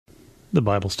The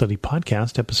Bible Study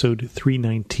Podcast, episode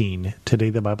 319. Today,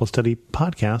 the Bible Study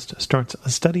Podcast starts a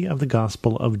study of the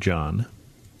Gospel of John.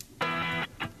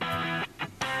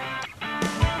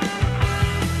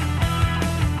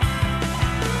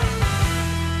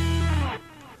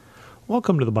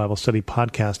 Welcome to the Bible Study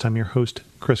Podcast. I'm your host,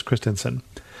 Chris Christensen.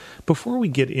 Before we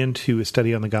get into a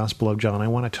study on the Gospel of John, I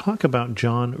want to talk about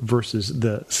John versus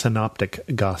the Synoptic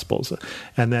Gospels,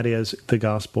 and that is the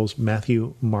Gospels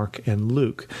Matthew, Mark, and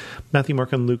Luke. Matthew,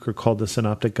 Mark, and Luke are called the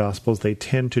Synoptic Gospels. They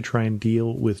tend to try and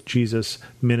deal with Jesus'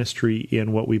 ministry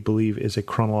in what we believe is a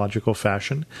chronological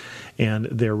fashion, and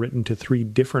they're written to three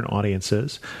different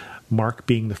audiences, Mark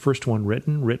being the first one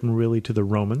written really to the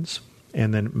Romans,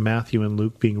 and then Matthew and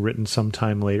Luke being written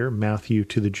sometime later, Matthew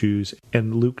to the Jews,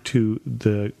 and Luke to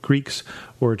the Greeks,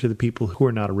 or to the people who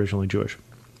are not originally Jewish.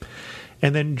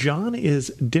 And then John is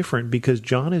different because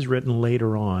John is written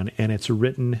later on, and it's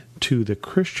written to the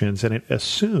Christians, and it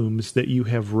assumes that you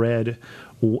have read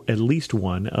at least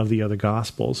one of the other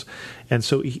Gospels. And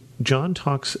so John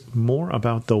talks more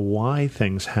about the why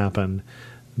things happen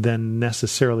than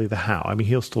necessarily the how. I mean,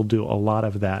 he'll still do a lot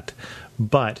of that,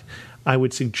 but I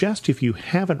would suggest if you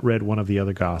haven't read one of the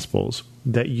other Gospels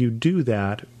that you do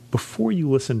that before you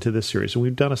listen to this series. And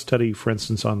we've done a study, for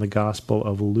instance, on the Gospel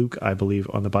of Luke, I believe,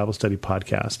 on the Bible Study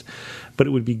Podcast. But it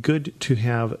would be good to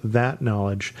have that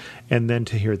knowledge and then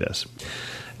to hear this.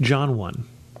 John 1,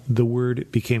 the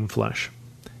Word became flesh.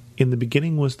 In the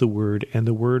beginning was the Word, and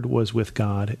the Word was with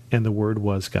God, and the Word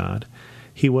was God.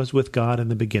 He was with God in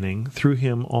the beginning. Through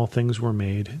him all things were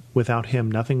made. Without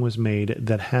him nothing was made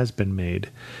that has been made.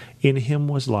 In him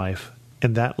was life,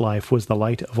 and that life was the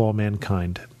light of all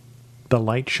mankind. The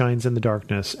light shines in the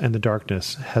darkness, and the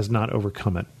darkness has not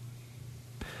overcome it.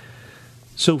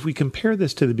 So if we compare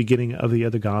this to the beginning of the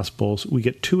other Gospels, we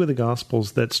get two of the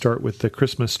Gospels that start with the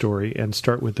Christmas story and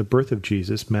start with the birth of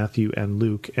Jesus, Matthew and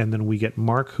Luke, and then we get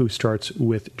Mark, who starts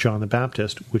with John the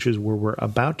Baptist, which is where we're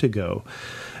about to go.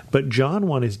 But John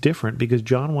 1 is different because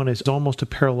John 1 is almost a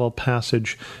parallel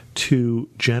passage to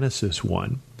Genesis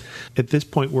 1. At this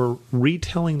point, we're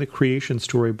retelling the creation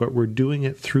story, but we're doing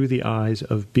it through the eyes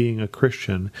of being a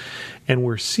Christian. And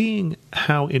we're seeing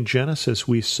how in Genesis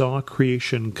we saw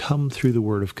creation come through the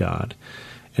Word of God.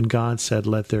 And God said,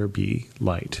 "Let there be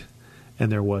light." And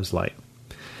there was light.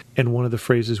 And one of the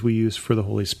phrases we use for the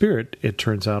Holy Spirit, it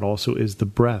turns out also, is the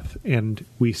breath. And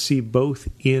we see both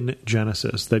in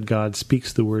Genesis that God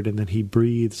speaks the word and then he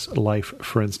breathes life,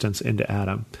 for instance, into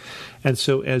Adam. And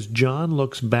so as John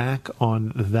looks back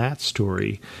on that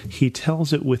story, he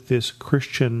tells it with this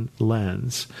Christian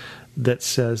lens that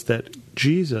says that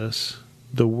Jesus,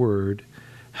 the Word,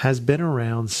 has been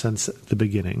around since the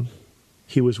beginning.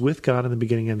 He was with God in the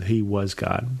beginning and he was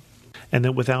God. And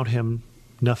that without him,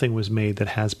 nothing was made that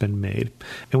has been made.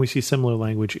 And we see similar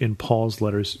language in Paul's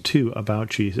letters, too, about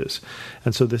Jesus.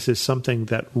 And so this is something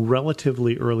that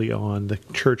relatively early on the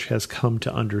church has come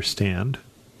to understand.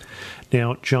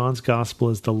 Now, John's Gospel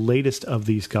is the latest of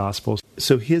these Gospels,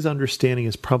 so his understanding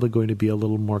is probably going to be a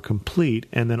little more complete.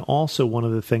 And then also one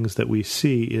of the things that we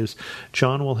see is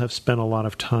John will have spent a lot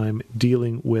of time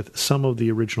dealing with some of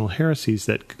the original heresies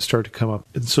that start to come up.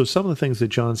 And so some of the things that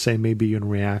John's saying may be in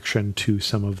reaction to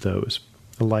some of those,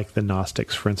 like the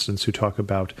Gnostics, for instance, who talk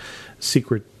about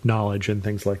secret knowledge and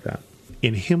things like that.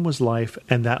 In him was life,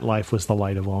 and that life was the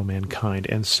light of all mankind.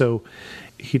 And so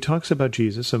he talks about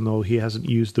Jesus, and though he hasn't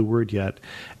used the word yet,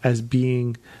 as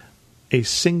being a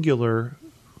singular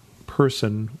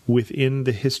person within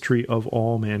the history of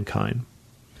all mankind.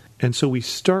 And so we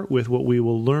start with what we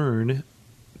will learn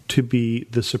to be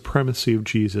the supremacy of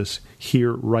Jesus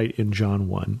here right in John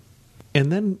 1. And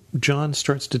then John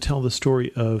starts to tell the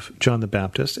story of John the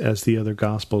Baptist, as the other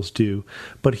Gospels do,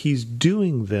 but he's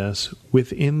doing this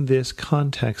within this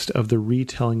context of the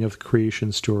retelling of the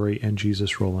creation story and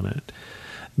Jesus' role in it.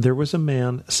 There was a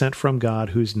man sent from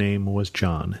God whose name was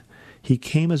John. He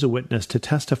came as a witness to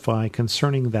testify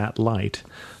concerning that light,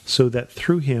 so that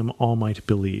through him all might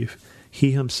believe.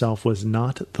 He himself was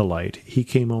not the light. He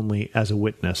came only as a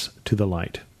witness to the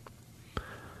light.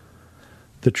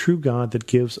 The true God that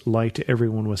gives light to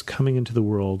everyone was coming into the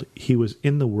world. He was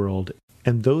in the world,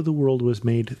 and though the world was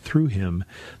made through him,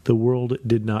 the world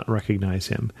did not recognize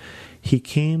him. He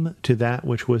came to that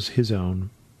which was his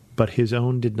own, but his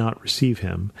own did not receive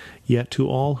him. Yet to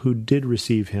all who did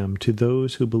receive him, to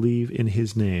those who believe in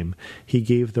his name, he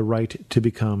gave the right to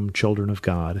become children of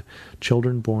God,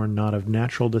 children born not of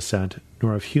natural descent,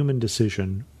 nor of human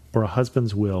decision, or a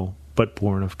husband's will, but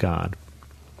born of God.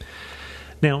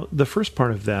 Now, the first part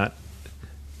of that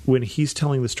when he's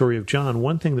telling the story of John,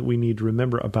 one thing that we need to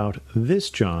remember about this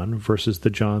John versus the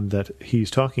John that he's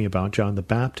talking about, John the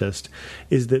Baptist,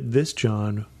 is that this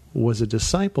John was a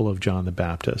disciple of John the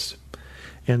Baptist.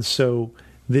 And so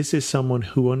this is someone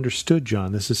who understood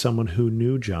John. This is someone who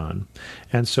knew John.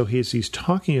 And so he's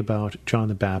talking about John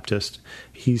the Baptist.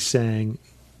 He's saying,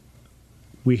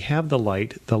 we have the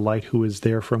light who is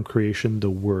there from creation, the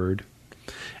Word.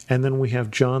 And then we have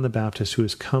John the Baptist who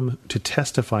has come to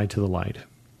testify to the light.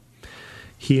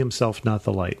 He himself not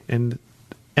the light. And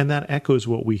that echoes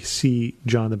what we see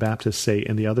John the Baptist say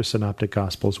in the other synoptic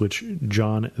Gospels, which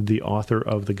John, the author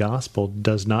of the Gospel,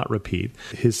 does not repeat.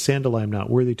 His sandal I am not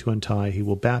worthy to untie. He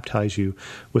will baptize you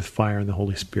with fire and the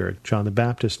Holy Spirit. John the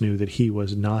Baptist knew that he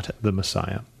was not the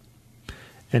Messiah.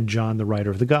 And John, the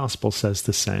writer of the Gospel, says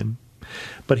the same.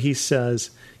 But he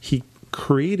says he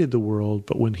created the world,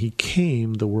 but when he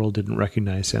came, the world didn't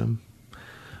recognize him.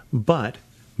 But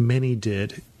many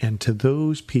did, and to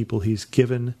those people he's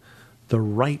given the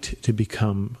right to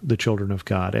become the children of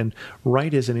God. And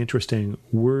right is an interesting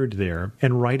word there,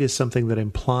 and right is something that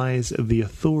implies the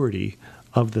authority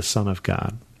of the Son of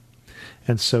God.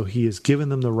 And so he has given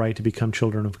them the right to become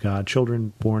children of God,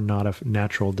 children born not of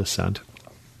natural descent.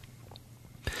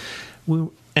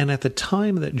 And at the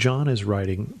time that John is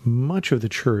writing, much of the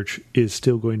church is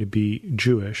still going to be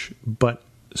Jewish, but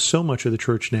so much of the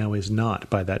church now is not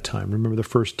by that time. Remember, the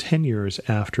first 10 years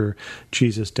after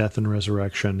Jesus' death and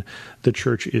resurrection, the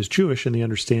church is Jewish, and the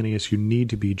understanding is you need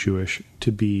to be Jewish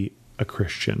to be a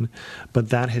Christian.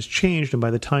 But that has changed, and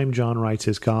by the time John writes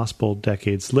his gospel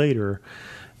decades later,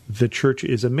 the church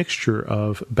is a mixture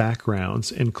of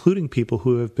backgrounds, including people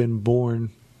who have been born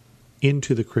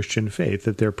into the Christian faith,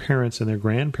 that their parents and their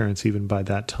grandparents even by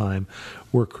that time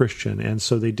were Christian. And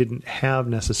so they didn't have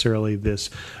necessarily this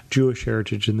Jewish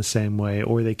heritage in the same way,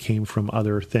 or they came from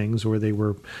other things, or they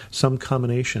were some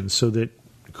combination. So that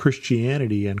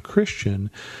Christianity and Christian,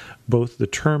 both the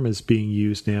term is being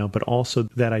used now, but also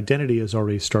that identity has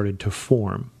already started to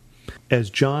form. As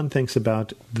John thinks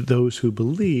about those who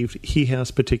believed, he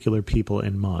has particular people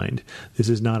in mind. This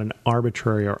is not an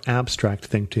arbitrary or abstract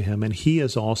thing to him, and he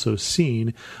has also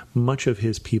seen much of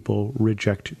his people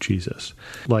reject Jesus.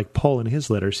 Like Paul in his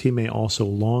letters, he may also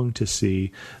long to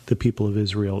see the people of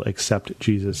Israel accept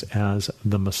Jesus as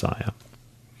the Messiah.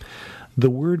 The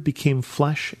Word became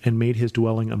flesh and made his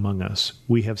dwelling among us.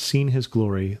 We have seen his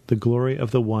glory, the glory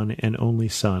of the one and only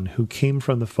Son, who came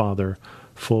from the Father,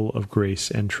 full of grace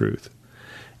and truth.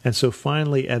 And so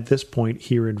finally, at this point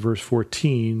here in verse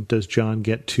 14, does John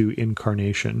get to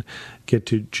incarnation, get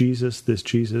to Jesus, this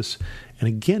Jesus. And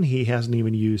again, he hasn't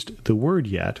even used the Word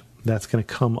yet. That's going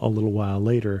to come a little while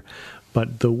later.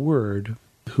 But the Word,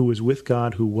 who was with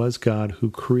God,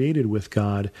 who created with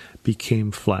God,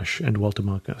 became flesh and dwelt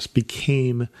among us,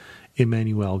 became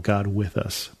Emmanuel, God with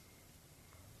us.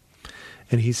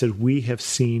 And he said, we have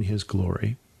seen his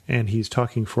glory. And he's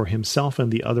talking for himself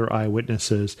and the other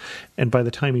eyewitnesses. And by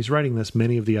the time he's writing this,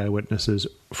 many of the eyewitnesses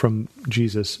from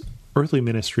Jesus' earthly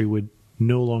ministry would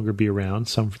no longer be around,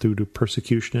 some due to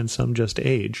persecution and some just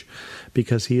age,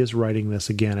 because he is writing this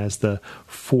again as the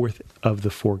fourth of the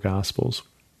four Gospels.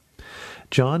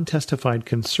 John testified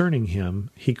concerning him.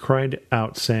 He cried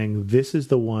out, saying, "This is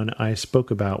the one I spoke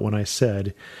about when I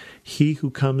said, 'He who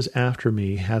comes after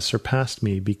me has surpassed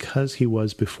me because he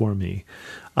was before me.'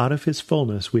 Out of his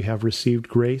fullness we have received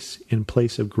grace in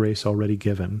place of grace already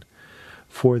given.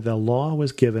 For the law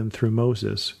was given through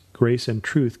Moses, grace and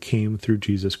truth came through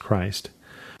Jesus Christ.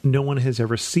 No one has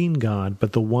ever seen God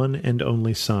but the one and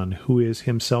only Son, who is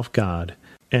himself God,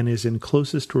 and is in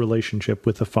closest relationship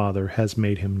with the Father, has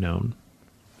made him known."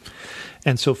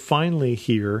 And so finally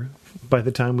here, by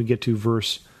the time we get to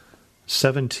verse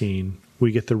 17,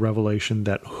 we get the revelation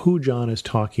that who John is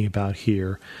talking about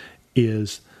here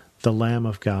is the Lamb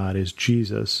of God, is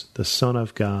Jesus, the Son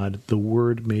of God, the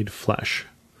Word made flesh.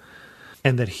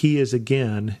 And that he is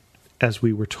again, as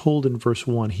we were told in verse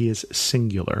 1, he is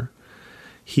singular.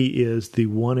 He is the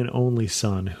one and only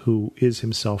Son who is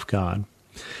himself God.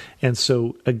 And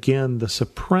so again, the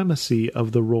supremacy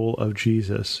of the role of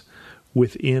Jesus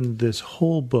within this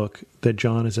whole book that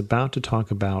John is about to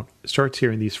talk about starts here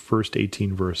in these first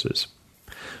 18 verses.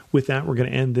 With that, we're going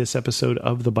to end this episode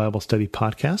of the Bible Study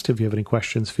Podcast. If you have any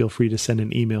questions, feel free to send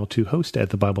an email to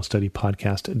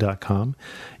host@thebiblestudypodcast.com.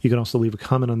 You can also leave a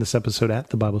comment on this episode at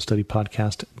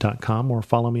thebiblestudypodcast.com or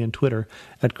follow me on Twitter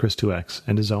at Chris2X.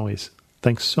 And as always,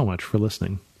 thanks so much for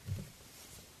listening.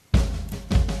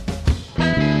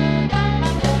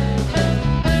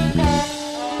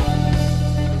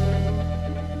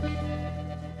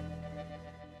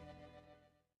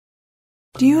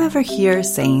 Do you ever hear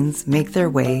sayings make their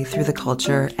way through the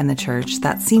culture and the church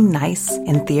that seem nice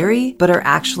in theory, but are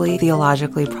actually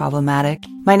theologically problematic?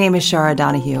 My name is Shara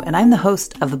Donahue, and I'm the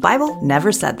host of The Bible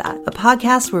Never Said That, a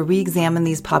podcast where we examine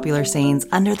these popular sayings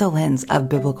under the lens of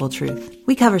biblical truth.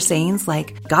 We cover sayings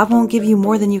like, God won't give you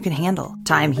more than you can handle,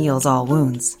 time heals all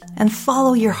wounds, and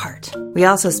follow your heart. We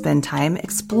also spend time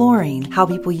exploring how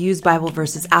people use Bible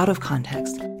verses out of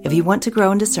context. If you want to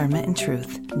grow in discernment and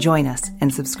truth, join us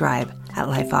and subscribe at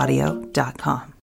lifeaudio.com.